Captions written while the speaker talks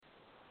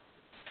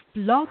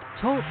Blog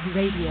Talk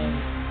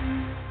Radio.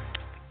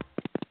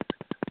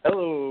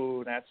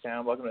 Hello, Nats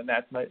Town. Welcome to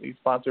Nats Nightly,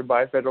 sponsored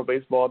by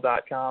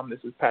FederalBaseball.com. This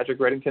is Patrick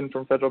Reddington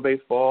from Federal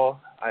Baseball.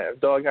 I have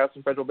Doghouse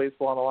and Federal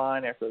Baseball on the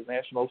line after the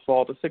Nationals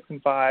fall to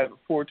 6-5, a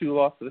 4-2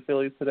 loss to the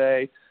Phillies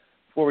today.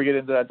 Before we get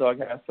into that,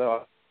 Doghouse,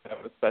 though, I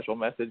have a special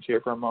message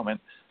here for a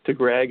moment to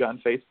Greg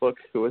on Facebook,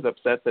 who was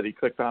upset that he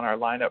clicked on our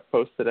lineup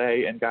post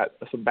today and got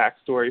some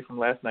backstory from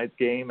last night's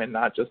game and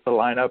not just the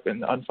lineup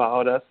and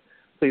unfollowed us.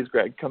 Please,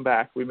 Greg, come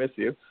back. We miss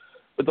you.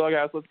 But,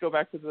 Doghouse, let's go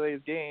back to today's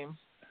game.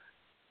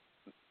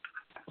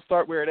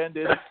 Start where it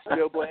ended.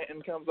 Joe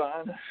Blanton comes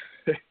on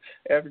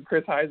after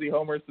Chris Heisey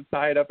homers to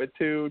tie it up at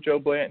 2. Joe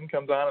Blanton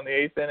comes on in the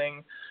 8th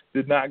inning.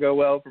 Did not go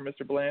well for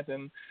Mr.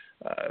 Blanton.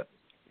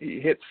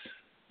 He hits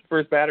the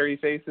first batter he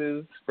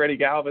faces, Freddie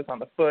Galvis on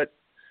the foot,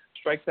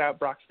 strikes out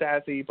Brock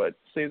Stassi, but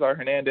Cesar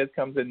Hernandez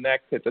comes in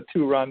next, hits a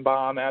 2-run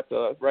bomb at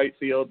the right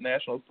field,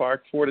 Nationals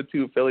Park,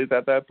 4-2 Phillies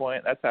at that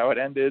point. That's how it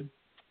ended.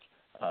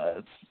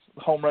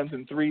 Home runs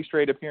in 3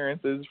 straight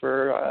appearances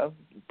for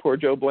poor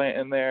Joe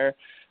Blanton there.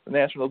 The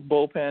Nationals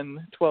bullpen,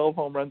 12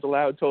 home runs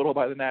allowed total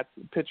by the Nats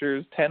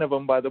pitchers, 10 of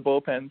them by the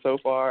bullpen so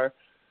far.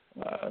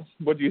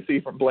 What do you see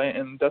from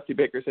Blanton? Dusty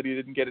Baker said he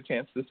didn't get a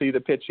chance to see the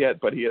pitch yet,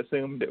 but he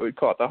assumed it would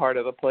caught the heart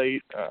of the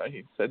plate.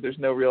 He said there's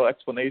no real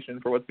explanation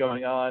for what's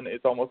going on.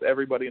 It's almost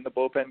everybody in the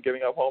bullpen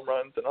giving up home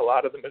runs, and a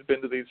lot of them have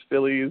been to these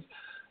Phillies.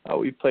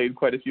 We've played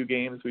quite a few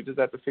games. We just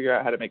have to figure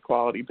out how to make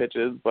quality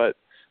pitches, but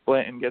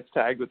Blanton gets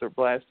tagged with a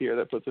blast here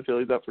that puts the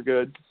Phillies up for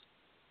good.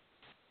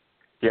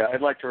 Yeah,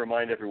 I'd like to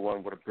remind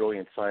everyone what a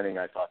brilliant signing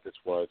I thought this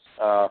was.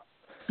 I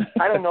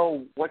don't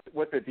know what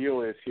the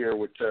deal is here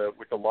with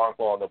the long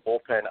ball in the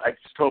bullpen. I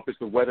just hope as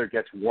the weather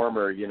gets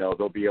warmer,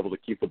 they'll be able to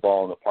keep the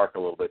ball in the park a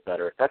little bit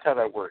better. That's how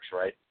that works,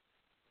 right?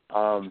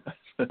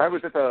 I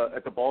was at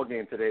the ball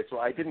game today, so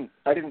I didn't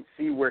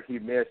see where he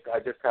missed. I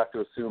just have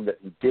to assume that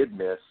he did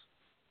miss,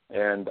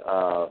 and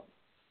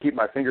keep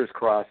my fingers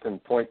crossed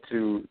and point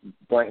to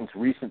Blanton's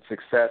recent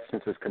success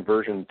since his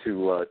conversion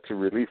to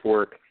relief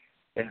work.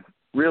 And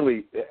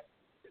really,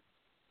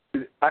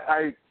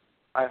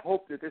 I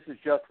hope that this is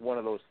just one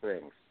of those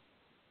things.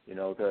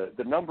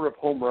 The number of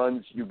home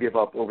runs you give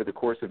up over the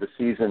course of a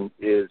season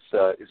is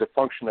a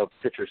function of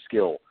pitcher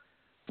skill.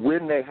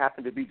 When they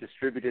happen to be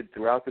distributed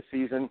throughout the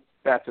season,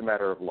 that's a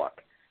matter of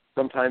luck.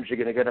 Sometimes you're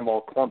going to get them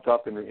all clumped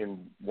up in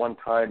one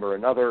time or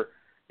another.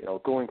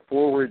 Going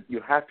forward,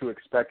 you have to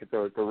expect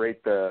that the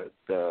rate the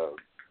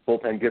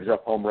bullpen gives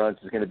up home runs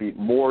is going to be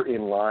more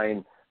in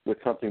line with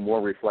something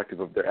more reflective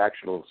of their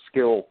actual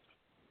skill,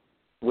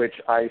 which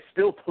I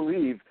still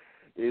believe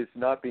is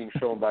not being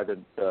shown by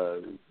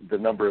the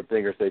number of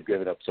dingers they've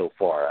given up so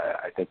far.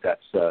 I think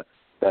that's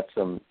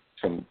some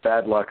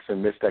bad luck,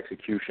 some missed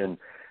execution,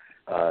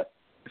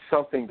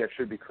 something that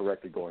should be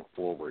corrected going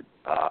forward.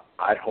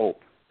 I'd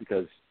hope,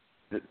 because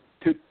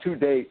to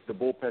date the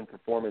bullpen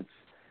performance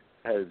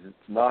has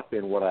not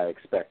been what I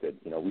expected.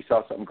 We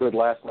saw something good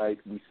last night.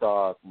 We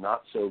saw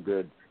not so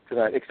good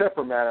tonight, except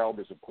for Matt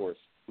Albers, of course,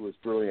 who was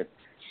brilliant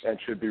and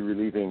should be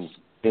relieving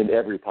in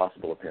every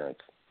possible appearance.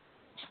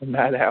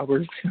 Matt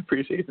Albers,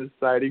 appreciate the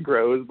society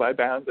grows by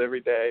bounds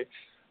every day.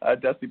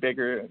 Dusty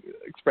Baker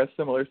expressed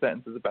similar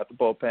sentences about the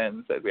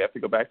bullpen, said we have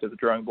to go back to the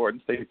drawing board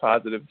and stay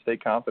positive, stay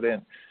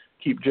confident,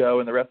 keep Joe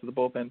and the rest of the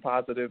bullpen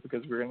positive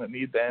because we're going to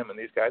need them, and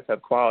these guys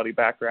have quality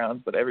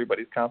backgrounds, but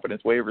everybody's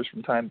confidence wavers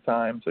from time to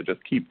time, so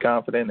just keep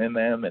confident in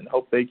them and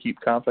hope they keep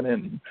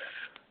confident.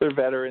 They're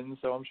veterans,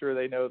 so I'm sure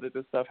they know that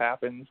this stuff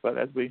happens, but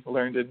as we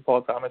learned in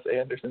Paul Thomas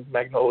Anderson's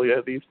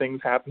Magnolia, these things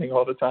happening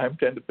all the time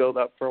tend to build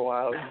up for a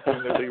while,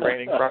 and they'll be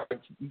raining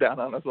profits down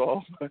on us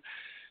all.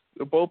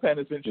 The bullpen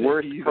has been shaky.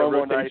 Worst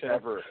promo night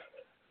ever.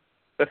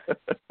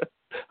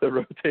 The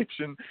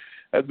rotation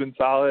has been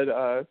solid.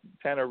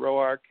 Tanner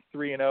Roark,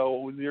 3-0,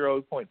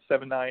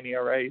 0.79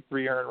 ERA,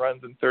 3 earned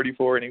runs in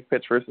 34 innings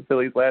pitched versus the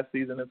Phillies last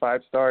season in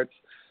 5 starts.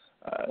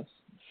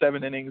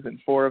 7 innings in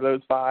 4 of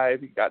those 5.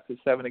 He got to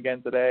 7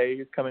 again today.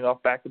 He's coming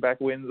off back-to-back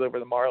wins over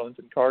the Marlins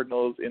and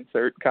Cardinals.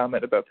 Insert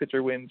comment about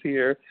pitcher wins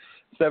here.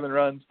 7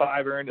 runs,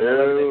 5 earned, and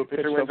 11 innings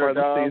pitched so far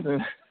this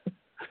season.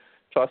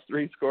 Tossed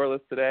 3 scoreless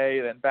today,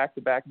 then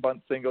back-to-back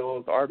bunt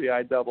singles,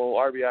 RBI double,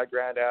 RBI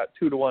ground out,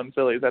 2-1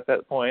 Phillies at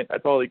that point.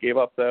 That's all he gave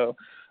up, though.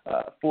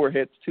 4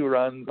 hits, 2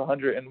 runs,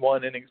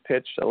 101 innings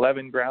pitched,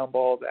 11 ground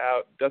balls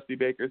out. Dusty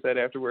Baker said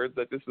afterwards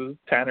that this was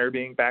Tanner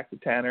being back to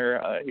Tanner.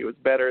 He was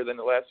better than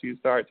the last few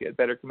starts. He had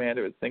better command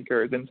of his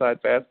sinker, his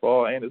inside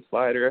fastball, and his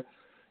slider.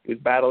 He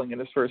was battling in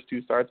his first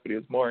 2 starts, but he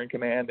was more in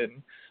command,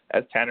 and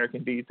as Tanner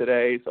can be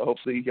today, so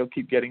hopefully he'll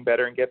keep getting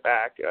better and get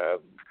back.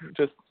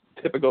 Just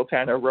typical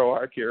Tanner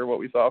Roark here, what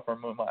we saw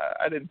from him.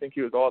 I didn't think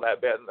he was all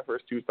that bad in the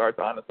first 2 starts,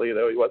 honestly,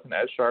 though he wasn't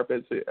as sharp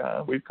as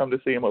we've come to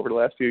see him over the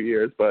last few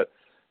years, but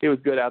he was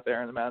good out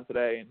there on the mound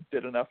today and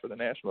did enough for the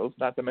Nationals,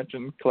 not to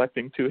mention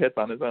collecting 2 hits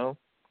on his own.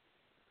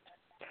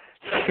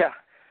 Yeah,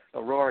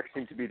 Roark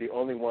seemed to be the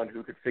only one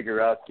who could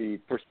figure out the,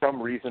 for some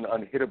reason,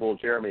 unhittable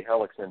Jeremy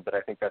Hellickson, but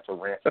I think that's a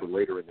rant for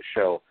later in the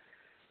show.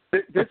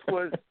 This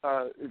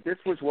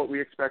was what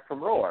we expect from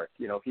Roark.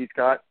 He's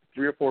got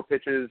 3 or 4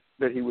 pitches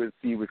that he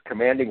was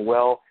commanding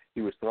well.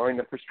 He was throwing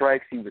them for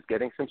strikes. He was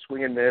getting some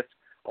swing and miss.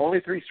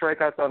 Only 3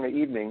 strikeouts on the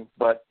evening,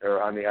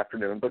 or on the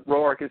afternoon. But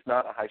Roark is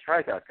not a high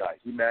strikeout guy.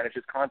 He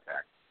manages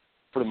contact.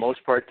 For the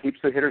most part, keeps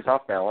the hitters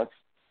off balance.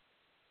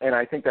 And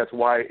I think that's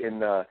why in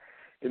the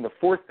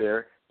fourth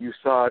there, you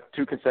saw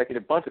 2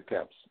 consecutive bunt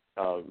attempts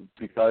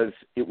because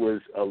it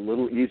was a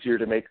little easier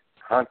to make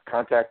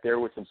contact there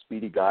with some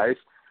speedy guys,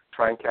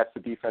 try and catch the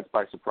defense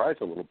by surprise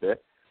a little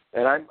bit.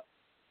 And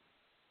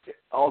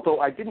although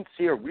I didn't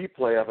see a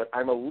replay of it,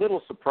 I'm a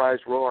little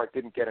surprised Roark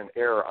didn't get an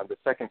error on the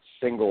second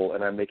single,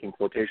 and I'm making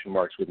quotation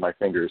marks with my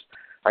fingers.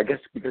 I guess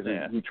because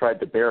he tried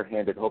to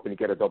barehand it, hoping to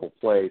get a double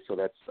play, so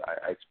that's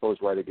I suppose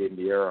why they gave him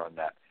the error on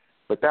that.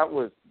 But that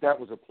was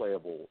a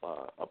playable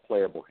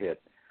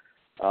hit.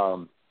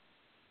 But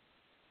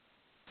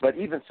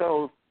even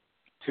so,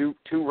 two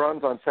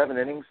runs on 7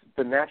 innings,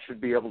 the Nats should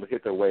be able to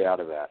hit their way out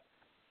of that.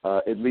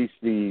 At least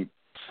the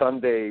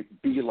Sunday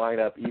B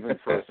lineup, even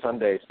for a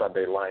Sunday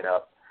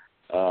lineup,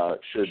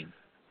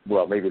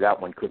 maybe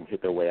that one couldn't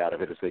hit their way out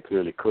of it, as they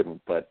clearly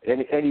couldn't, but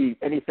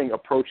anything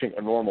approaching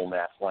a normal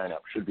Nats lineup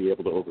should be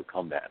able to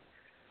overcome that.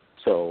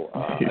 So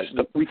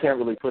we can't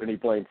really put any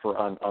blame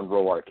on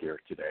Roark here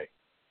today.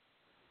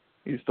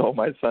 You stole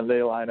my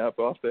Sunday lineup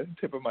off the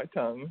tip of my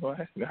tongue.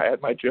 I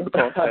had my joke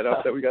all set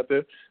up that we got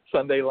the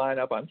Sunday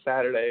lineup on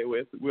Saturday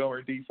with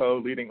Wilmer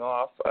Defoe leading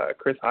off,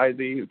 Chris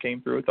Heisey, who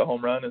came through with the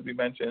home run, as we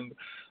mentioned,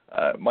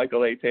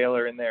 Michael A.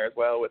 Taylor in there as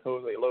well with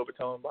Jose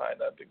Lobaton behind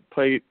the big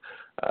plate.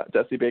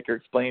 Dusty Baker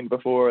explained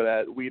before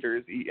that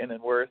Wieters, Eaton,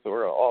 and Worth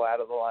were all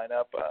out of the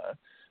lineup.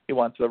 He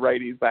wants the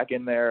righties back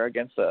in there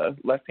against the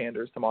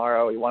left-handers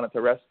tomorrow. He wanted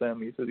to rest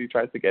them. He says he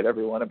tries to get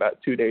everyone about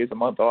 2 days a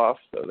month off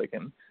so they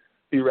can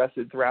be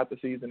rested throughout the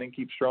season and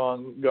keep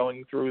strong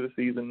going through the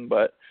season.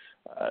 But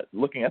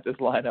looking at this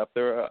lineup,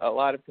 there are a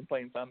lot of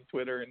complaints on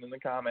Twitter and in the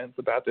comments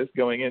about this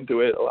going into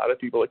it. A lot of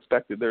people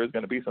expected there was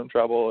going to be some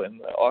trouble, and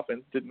the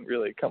offense didn't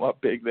really come up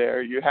big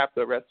there. You have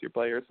to rest your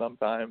players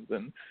sometimes,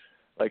 and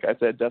like I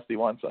said, Dusty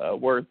wants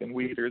Worth and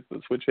Wieters,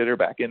 the switch hitter,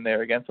 back in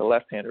there against a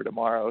left-hander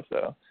tomorrow.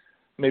 So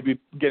maybe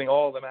getting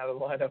all of them out of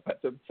the lineup at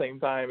the same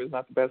time is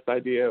not the best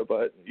idea,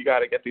 but you got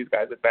to get these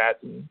guys at bats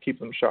and keep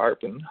them sharp.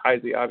 And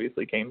Heisey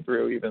obviously came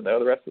through, even though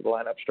the rest of the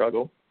lineup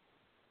struggled.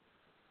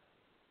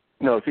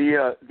 No,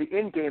 the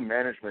in-game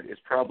management is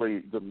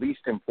probably the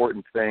least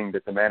important thing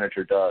that the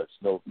manager does,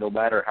 no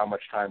matter how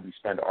much time we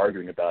spend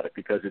arguing about it,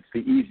 because it's the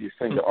easiest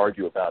thing to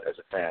argue about as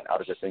a fan out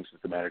of the things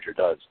that the manager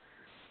does.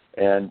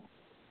 And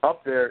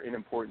up there in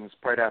importance,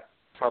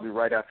 probably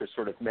right after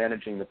sort of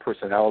managing the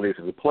personalities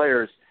of the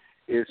players,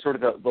 is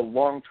sort of the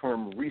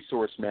long-term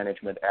resource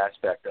management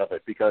aspect of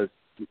it, because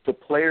the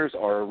players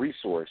are a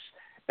resource,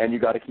 and you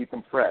got to keep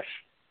them fresh.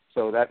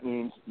 So that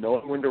means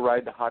knowing when to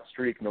ride the hot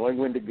streak, knowing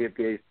when to give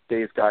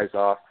days guys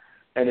off,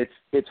 and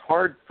it's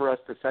hard for us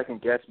to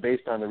second guess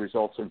based on the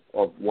results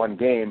of one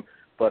game.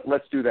 But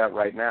let's do that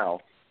right now,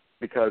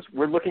 because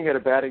we're looking at a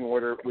batting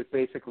order with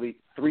basically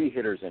 3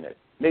 hitters in it,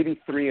 maybe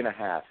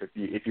 3.5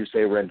 if you say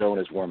Rendon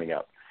is warming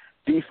up.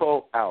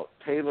 Defoe out,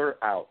 Taylor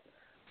out.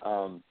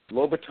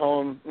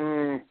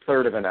 Lobaton,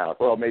 third of an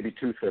out. Well, maybe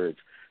 2/3.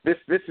 This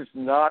is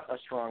not a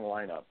strong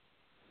lineup.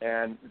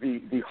 And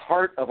the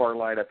heart of our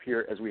lineup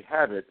here, as we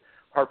have it,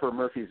 Harper,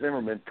 Murphy,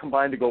 Zimmerman,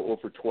 combined to go 0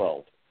 for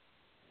 12.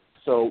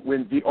 So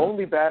when the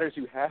only batters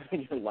you have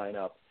in your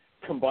lineup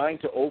combine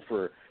to 0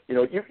 for,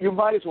 you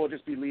might as well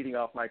just be leading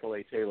off Michael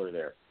A. Taylor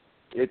there.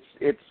 This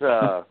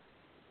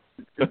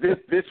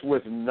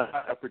was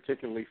not a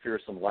particularly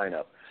fearsome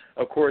lineup.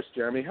 Of course,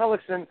 Jeremy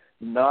Hellickson,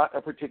 not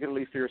a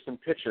particularly fearsome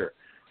pitcher.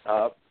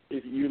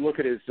 If you look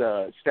at his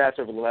stats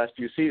over the last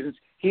few seasons,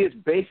 he is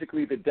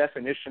basically the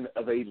definition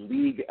of a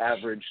league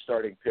average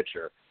starting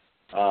pitcher.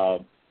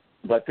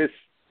 But this,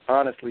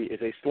 honestly,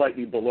 is a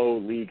slightly below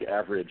league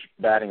average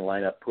batting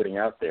lineup putting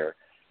out there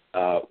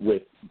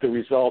with the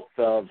result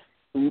of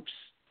oops.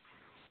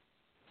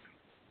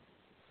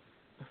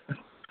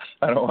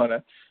 I don't want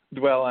to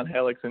dwell on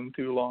Hellickson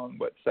too long,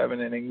 but 7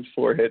 innings,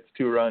 4 hits,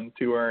 2 runs,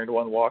 2 earned,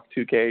 1 walk,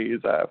 2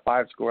 Ks,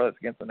 5 scoreless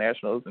against the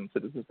Nationals in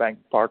Citizens Bank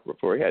Park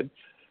before he had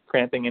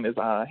cramping in his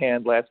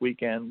hand last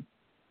weekend.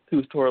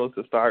 2 scoreless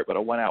to start, but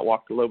a 1-out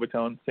walk to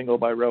Lobaton, single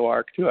by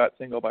Roark, 2-out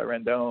single by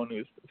Rendon,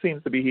 who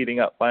seems to be heating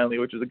up finally,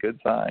 which is a good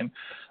sign.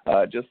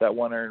 Just that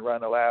 1 earned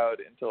run allowed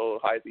until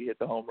Heisey hit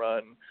the home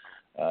run.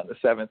 The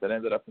 7th, it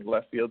ended up in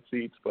left field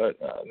seats, but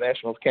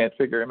Nationals can't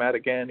figure him out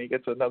again. He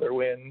gets another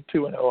win,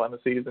 2-0 on the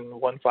season,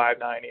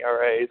 1.59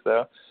 ERA,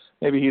 so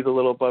maybe he's a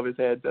little above his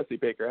head. Dusty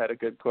Baker had a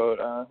good quote.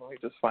 Let me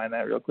just find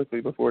that real quickly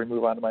before we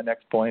move on to my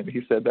next point.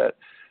 He said that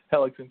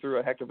Hellickson threw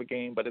a heck of a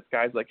game, but it's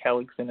guys like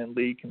Hellickson and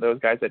Leake and those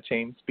guys that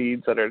change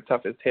speeds that are the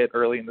toughest hit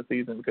early in the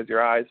season because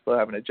your eyes still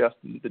haven't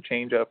adjusted to the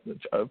change up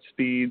of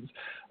speeds.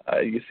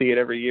 You see it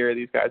every year.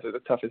 These guys are the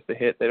toughest to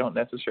hit. They don't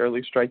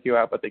necessarily strike you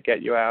out, but they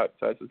get you out.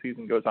 So as the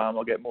season goes on,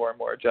 we'll get more and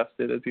more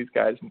adjusted as these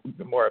guys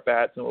more at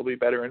bats, and we'll be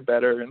better and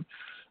better. And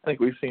I think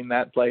we've seen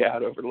that play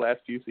out over the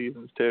last few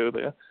seasons too.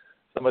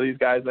 Some of these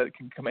guys that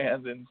can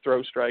command and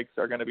throw strikes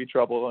are going to be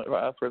trouble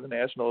for the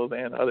Nationals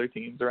and other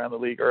teams around the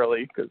league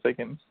early because they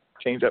can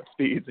change up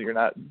speeds and you're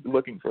not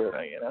looking for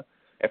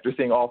after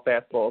seeing all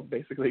fastballs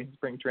basically in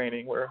spring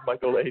training where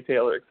Michael A.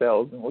 Taylor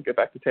excels, and we'll get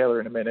back to Taylor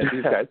in a minute.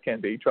 These guys can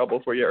be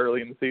trouble for you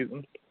early in the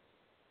season.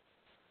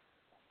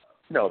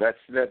 No, that's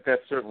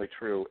certainly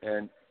true.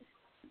 And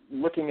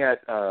looking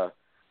at the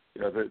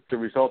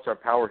results our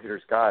power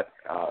hitters got,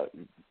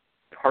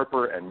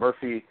 Harper and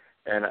Murphy,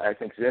 and I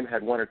think Zim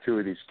had one or two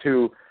of these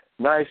two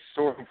nice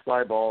soaring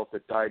fly balls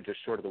that died just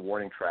short of the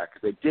warning track.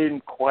 They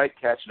didn't quite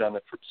catch it on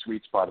the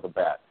sweet spot of the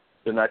bat.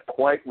 They're not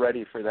quite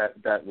ready for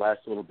that last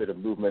little bit of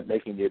movement,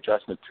 making the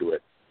adjustment to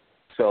it.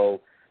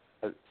 So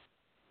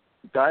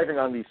diving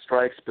on these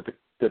strikes, but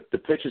the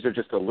pitches are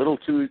just a little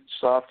too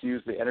soft to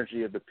use the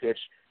energy of the pitch,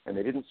 and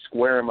they didn't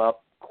square them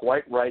up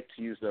quite right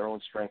to use their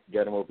own strength to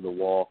get them over the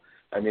wall.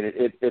 I mean,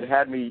 it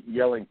had me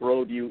yelling,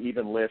 "Bro, do you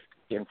even lift?"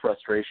 in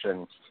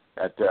frustration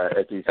at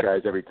these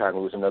guys every time it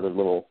was another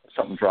little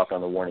something dropped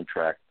on the warning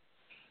track.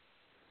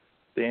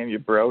 Damn, you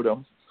broed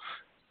them.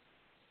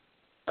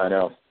 I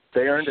know.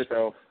 They earned it,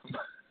 though.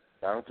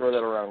 I don't throw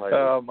that around like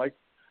that.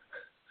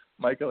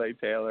 Michael A.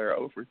 Taylor,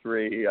 0 for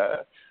 3.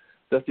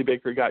 Dusty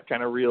Baker got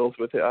kind of reels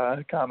with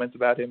comments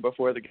about him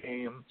before the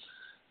game.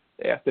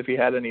 They asked if he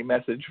had any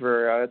message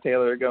for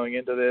Taylor going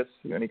into this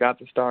when he got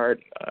the start.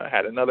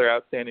 Had another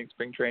outstanding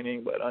spring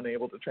training, but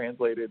unable to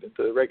translate it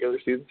into regular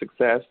season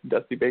success.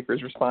 Dusty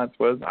Baker's response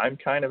was, "I'm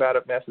kind of out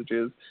of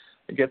messages.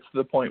 It gets to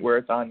the point where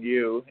it's on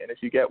you. And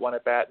if you get one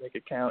at bat, make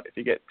it count. If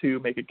you get two,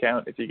 make it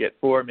count. If you get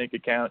four, make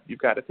it count. You've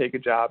got to take a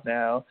job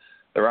now.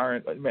 There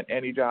aren't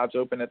any jobs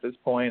open at this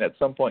point. At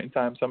some point in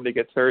time, somebody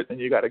gets hurt, and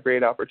you got a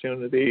great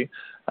opportunity."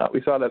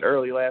 We saw that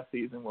early last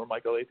season where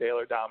Michael A.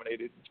 Taylor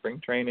dominated in spring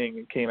training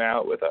and came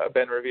out with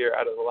Ben Revere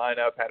out of the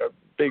lineup, had a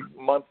big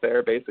month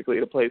there basically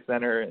to play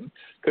center and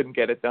couldn't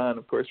get it done.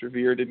 Of course,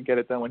 Revere didn't get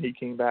it done when he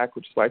came back,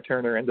 which is why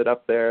Turner ended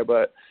up there.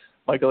 But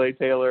Michael A.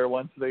 Taylor,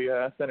 once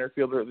the center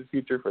fielder of the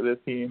future for this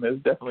team, has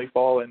definitely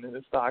fallen in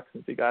his stock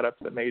since he got up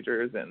to the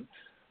majors. And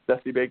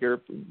Dusty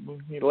Baker,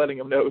 letting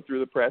him know through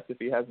the press, if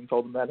he hasn't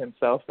told him that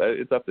himself, that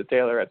it's up to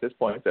Taylor at this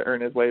point to earn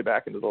his way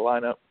back into the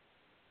lineup.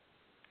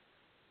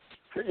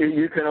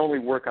 You can only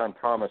work on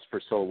promise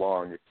for so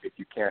long if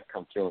you can't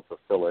come through and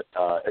fulfill it.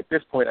 At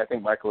this point, I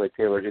think Michael A.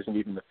 Taylor isn't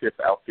even the fifth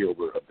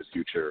outfielder of the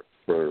future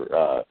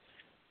for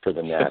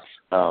the Nats.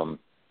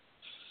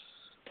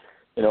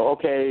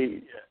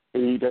 Okay,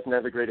 he doesn't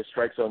have the greatest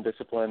strike zone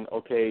discipline.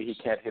 Okay, he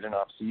can't hit an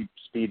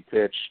off-speed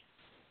pitch.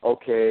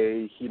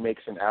 Okay, he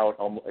makes an out,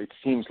 it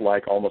seems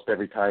like almost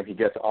every time he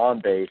gets on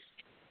base.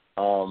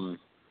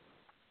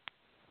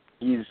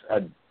 He's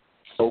an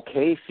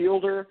okay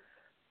fielder.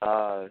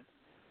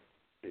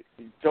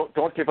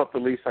 Don't give up the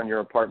lease on your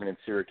apartment in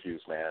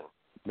Syracuse, man.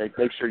 Make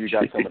sure you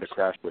got someone to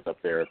crash with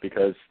up there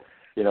because,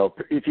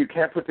 if you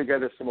can't put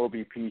together some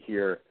OBP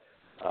here,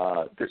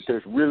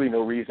 there's really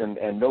no reason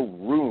and no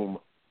room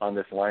on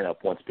this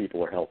lineup once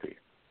people are healthy.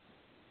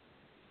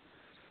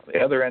 The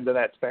other end of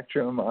that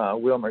spectrum,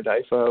 Wilmer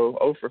Difo,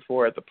 0 for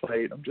 4 at the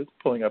plate. I'm just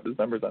pulling up his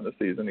numbers on the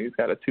season. He's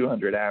got a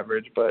 200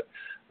 average, but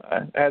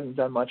hasn't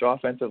done much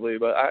offensively.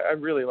 But I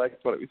really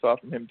liked what we saw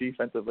from him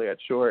defensively at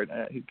short.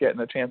 He's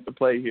getting a chance to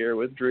play here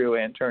with Drew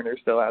and Turner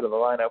still out of the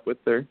lineup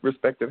with their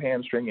respective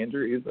hamstring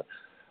injuries.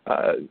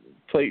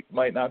 Plate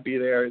might not be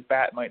there. His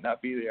bat might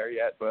not be there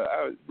yet, but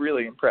I was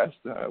really impressed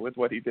with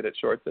what he did at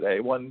short today.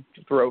 One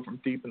throw from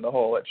deep in the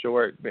hole at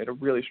short, made a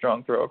really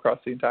strong throw across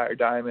the entire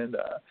diamond,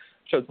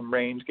 showed some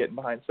range getting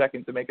behind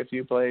second to make a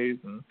few plays,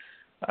 and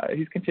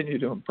he's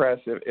continued to impress.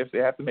 If they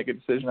have to make a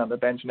decision on the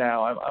bench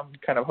now, I'm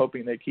kind of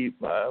hoping they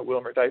keep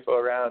Wilmer Difo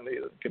around. He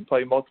can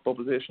play multiple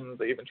positions.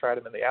 They even tried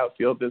him in the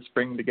outfield this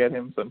spring to get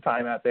him some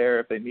time out there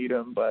if they need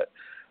him, but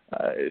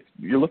if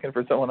you're looking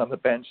for someone on the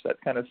bench, that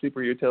kind of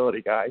super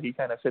utility guy, he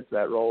kind of fits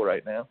that role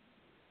right now.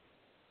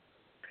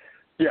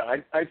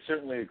 Yeah, I'd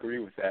certainly agree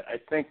with that. I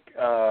think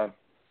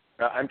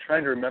I'm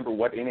trying to remember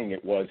what inning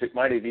it was. It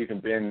might have even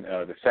been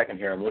the second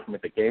here. I'm looking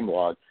at the game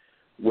log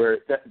where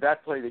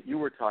that play that you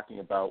were talking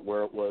about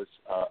where it was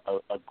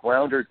a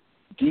grounder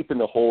deep in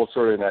the hole,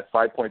 sort of in that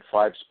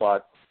 5.5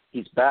 spot.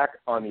 He's back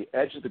on the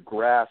edge of the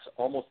grass,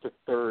 almost to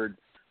third,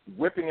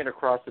 whipping it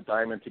across the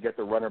diamond to get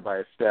the runner by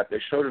a step. They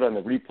showed it on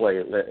the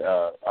replay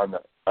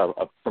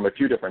from a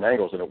few different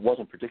angles, and it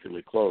wasn't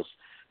particularly close.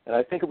 And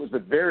I think it was the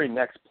very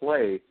next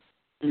play,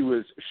 he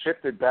was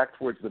shifted back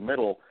towards the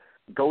middle,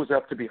 goes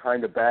up to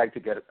behind the bag to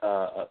get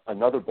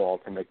another ball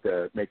to make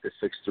the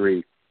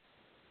 6-3.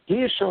 He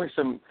is showing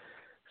some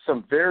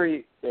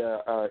very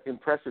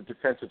impressive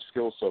defensive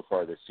skills so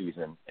far this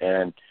season,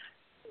 and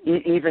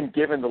even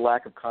given the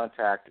lack of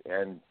contact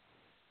and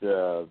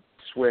the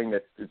swing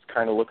that is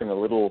kind of looking a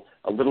little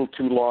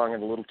too long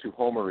and a little too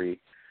homery.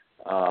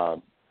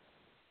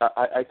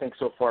 I think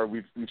so far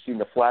we've seen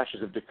the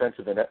flashes of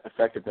defensive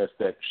effectiveness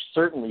that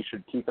certainly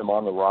should keep him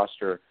on the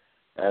roster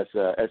as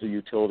a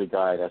utility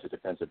guy and as a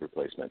defensive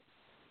replacement.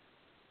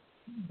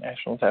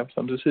 Nationals have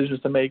some decisions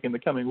to make in the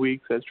coming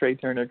weeks as Trey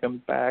Turner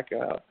comes back.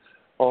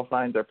 All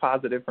signs are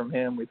positive from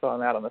him. We saw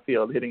him out on the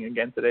field hitting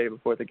again today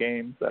before the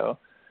game, so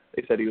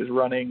they said he was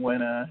running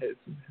when his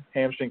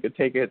hamstring could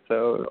take it,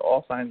 so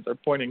all signs are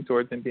pointing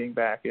towards him being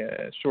back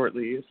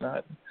shortly. It's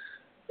not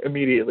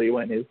immediately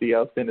when his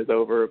DL stint is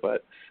over.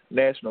 But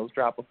Nationals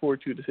drop a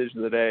 4-2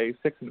 decision today,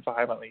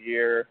 6-5 on the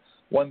year,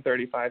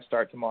 135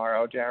 start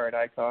tomorrow. Jared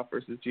Eichhoff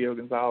versus Gio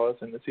Gonzalez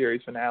in the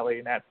series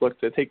finale. Nats look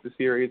to take the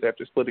series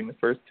after splitting the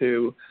first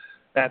two.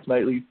 Nats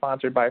Nightly,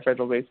 sponsored by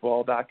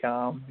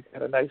FederalBaseball.com. We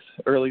got a nice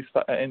early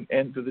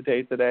end to the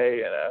day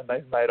today and a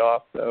nice night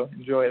off, so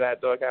enjoy that,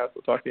 Doghouse.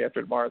 We'll talk to you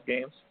after tomorrow's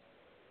games.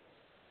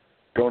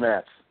 Go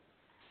Nats.